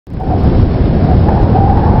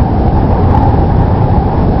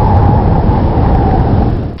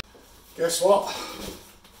guess what?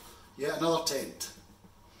 Yet another tent.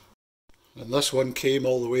 And this one came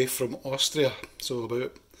all the way from Austria, so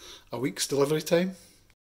about a week's delivery time.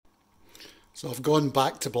 So I've gone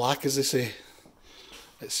back to black, as they say.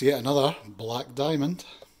 It's yet another Black Diamond.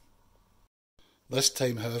 This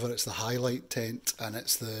time, however, it's the HiLight tent and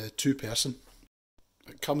it's the 2-person.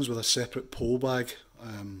 It comes with a separate pole bag,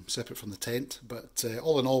 separate from the tent, but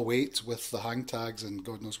all in all weight with the hang tags and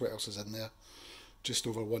God knows what else is in there, just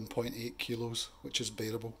over 1.8 kilos, which is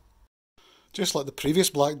bearable. Just like the previous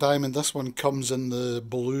Black Diamond, this one comes in the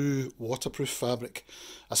blue waterproof fabric.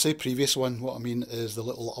 I say previous one, what I mean is the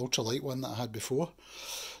little ultralight one that I had before,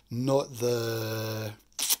 not the,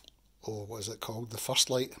 what is it called, the First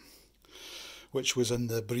Light, which was in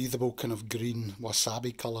the breathable kind of green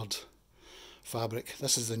wasabi coloured fabric.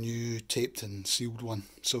 This is the new taped and sealed one,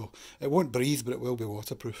 so it won't breathe but it will be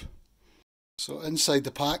waterproof. So inside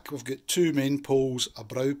the pack we've got 2 main poles, a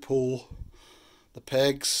brow pole, the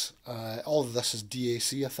pegs, all of this is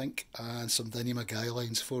DAC I think, and some Dyneema guy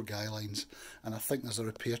lines, 4 guy lines, and I think there's a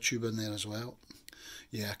repair tube in there as well.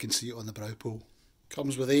 Yeah, I can see it on the brow pole.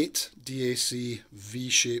 Comes with 8 DAC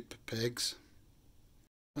V-shape pegs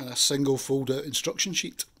and a single fold out instruction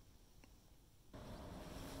sheet.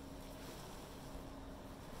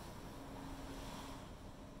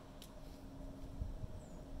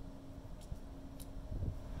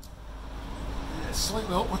 Yeah, it's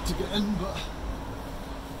slightly awkward to get in, but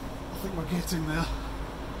I think we're getting there.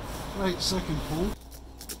 Right, second pole.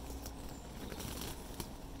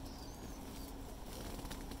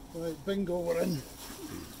 Right, bingo, we're in.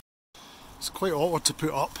 It's quite awkward to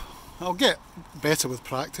put up. I'll get better with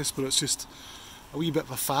practice, but it's just a wee bit of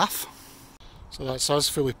a faff. So that's us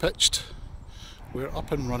fully pitched. We're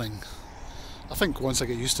up and running. I think once I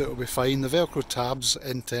get used to it it'll be fine. The Velcro tabs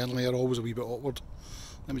internally are always a wee bit awkward.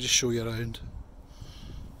 Let me just show you around.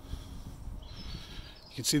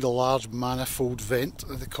 You can see the large manifold vent,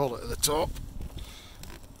 as they call it, at the top,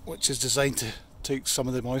 which is designed to take some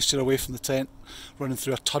of the moisture away from the tent, running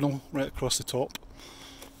through a tunnel right across the top.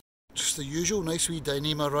 Just the usual nice wee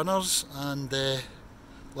Dyneema runners and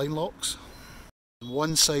line locks. On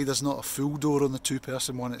one side there's not a full door on the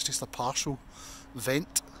 2-person one, it's just a partial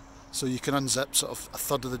vent, so you can unzip sort of a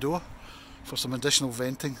third of the door for some additional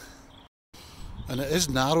venting. And it is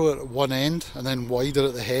narrower at one end and then wider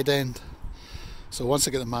at the head end. So once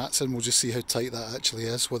I get the mats in we'll just see how tight that actually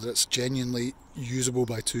is, whether it's genuinely usable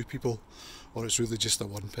by 2 people or it's really just a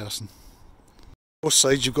 1-person. Both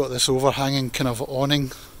sides you've got this overhanging kind of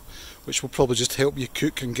awning, which will probably just help you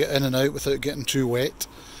cook and get in and out without getting too wet.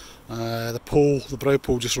 The brow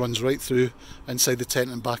pole just runs right through inside the tent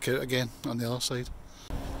and back out again on the other side.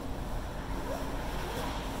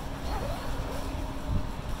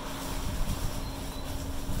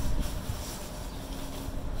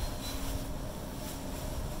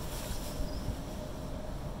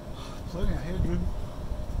 Plenty of headroom.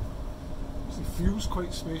 It feels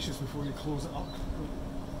quite spacious before you close it up,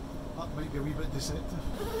 but that might be a wee bit deceptive.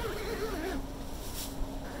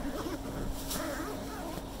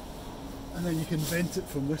 And then you can vent it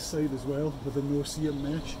from this side as well with a no seam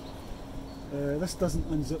mesh. This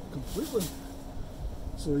doesn't unzip completely,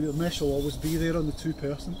 so your mesh will always be there on the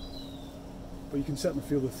 2-person, but you can certainly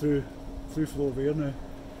feel the through flow of air now.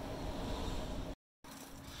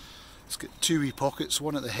 It's got 2 wee pockets,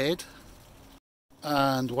 one at the head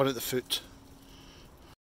and one at the foot.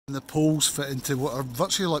 And the poles fit into what are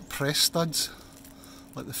virtually like press studs,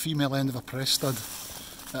 like the female end of a press stud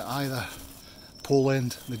at either pole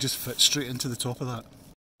end. They just fit straight into the top of that.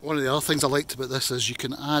 One of the other things I liked about this is you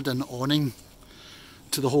can add an awning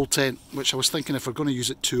to the whole tent, which I was thinking if we're going to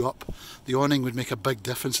use it 2 up, the awning would make a big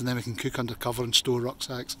difference, and then we can cook under cover and store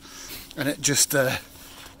rucksacks. And it just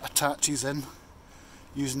attaches in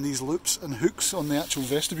using these loops and hooks on the actual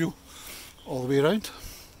vestibule all the way around.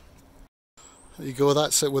 There you go,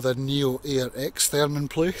 that's it with a Neo Air X-Therm in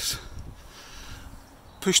place.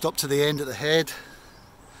 Pushed up to the end at the head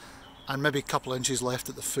and maybe a couple of inches left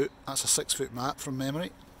at the foot. That's a 6-foot mat from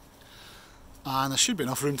memory. And there should be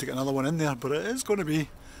enough room to get another one in there, but it is going to be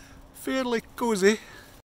fairly cosy.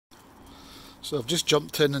 So I've just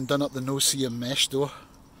jumped in and done up the no seam mesh door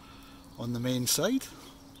on the main side,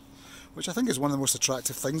 which I think is one of the most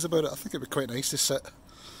attractive things about it. I think it'd be quite nice to sit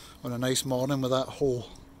on a nice morning with that whole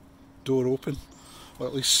door open, or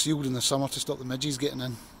at least sealed in the summer to stop the midges getting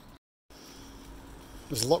in.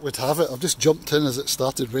 As luck would have it, I've just jumped in as it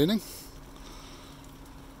started raining.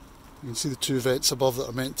 You can see the 2 vents above that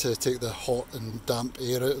are meant to take the hot and damp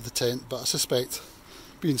air out of the tent, but I suspect,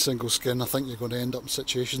 being single skin, I think you're going to end up in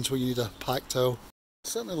situations where you need a pack towel. It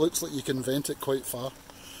certainly looks like you can vent it quite far.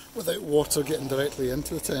 without water getting directly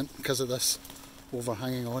into the tent because of this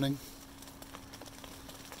overhanging awning.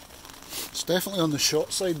 It's definitely on the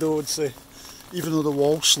short side though, I'd say. Even though the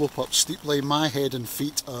walls slope up steeply, my head and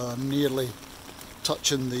feet are nearly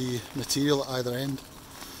touching the material at either end.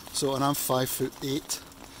 So, and I'm 5'8",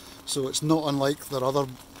 so it's not unlike their other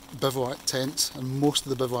bivouac tents, and most of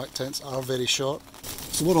the bivouac tents are very short.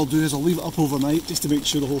 So what I'll do is I'll leave it up overnight just to make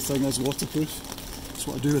sure the whole thing is waterproof. That's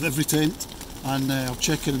what I do with every tent, and I'll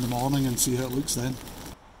check in the morning and see how it looks then.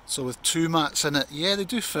 So with 2 mats in it, yeah, they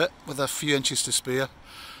do fit with a few inches to spare.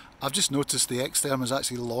 I've just noticed the X-Therm is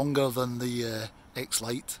actually longer than the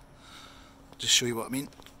X-Lite. Just show you what I mean.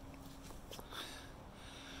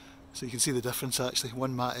 So you can see the difference actually.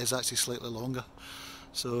 One mat is actually slightly longer.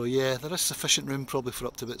 So yeah, there is sufficient room probably for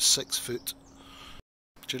up to about 6 foot.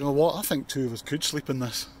 Do you know what? I think 2 of us could sleep in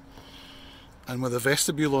this. And with a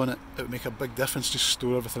vestibule on it, it would make a big difference to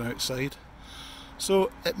store everything outside.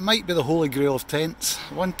 So it might be the holy grail of tents.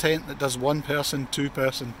 One tent that does 1 person, 2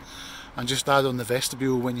 person, and just add on the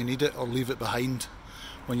vestibule when you need it, or leave it behind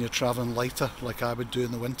when you're travelling lighter like I would do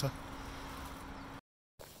in the winter.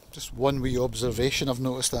 Just one wee observation I've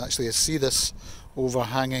noticed actually is, see this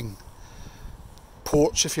overhanging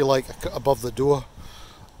porch, if you like, above the door.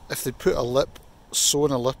 If they put a lip,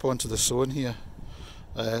 sewn a lip onto the sewn here,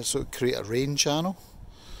 so it would create a rain channel,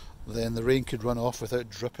 then the rain could run off without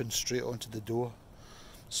dripping straight onto the door.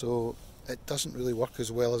 So it doesn't really work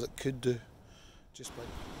as well as it could do. Just by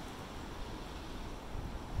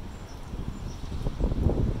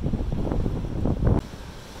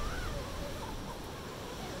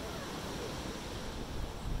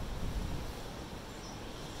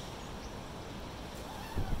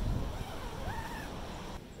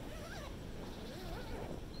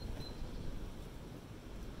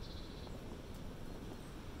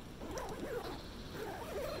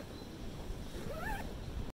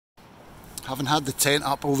having had the tent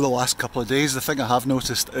up over the last couple of days, the thing I have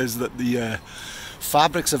noticed is that the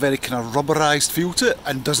fabric's a very kind of rubberised feel to it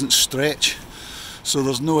and doesn't stretch. So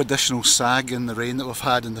there's no additional sag in the rain that we've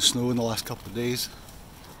had and the snow in the last couple of days.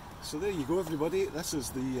 So there you go everybody, this is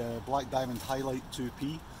the Black Diamond HiLight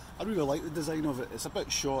 2P. I really like the design of it. It's a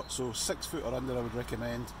bit short, so 6 foot or under I would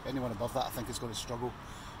recommend. Anyone above that I think is going to struggle.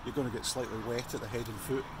 You're going to get slightly wet at the head and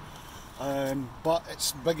foot. But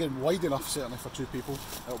it's big and wide enough certainly for 2 people.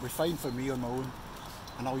 It'll be fine for me on my own,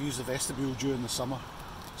 and I'll use the vestibule during the summer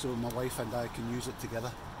so my wife and I can use it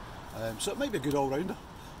together. So it might be a good all-rounder.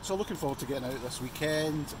 So looking forward to getting out this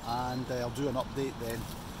weekend, and I'll do an update then.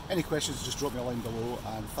 Any questions, just drop me a line below,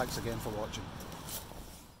 and thanks again for watching.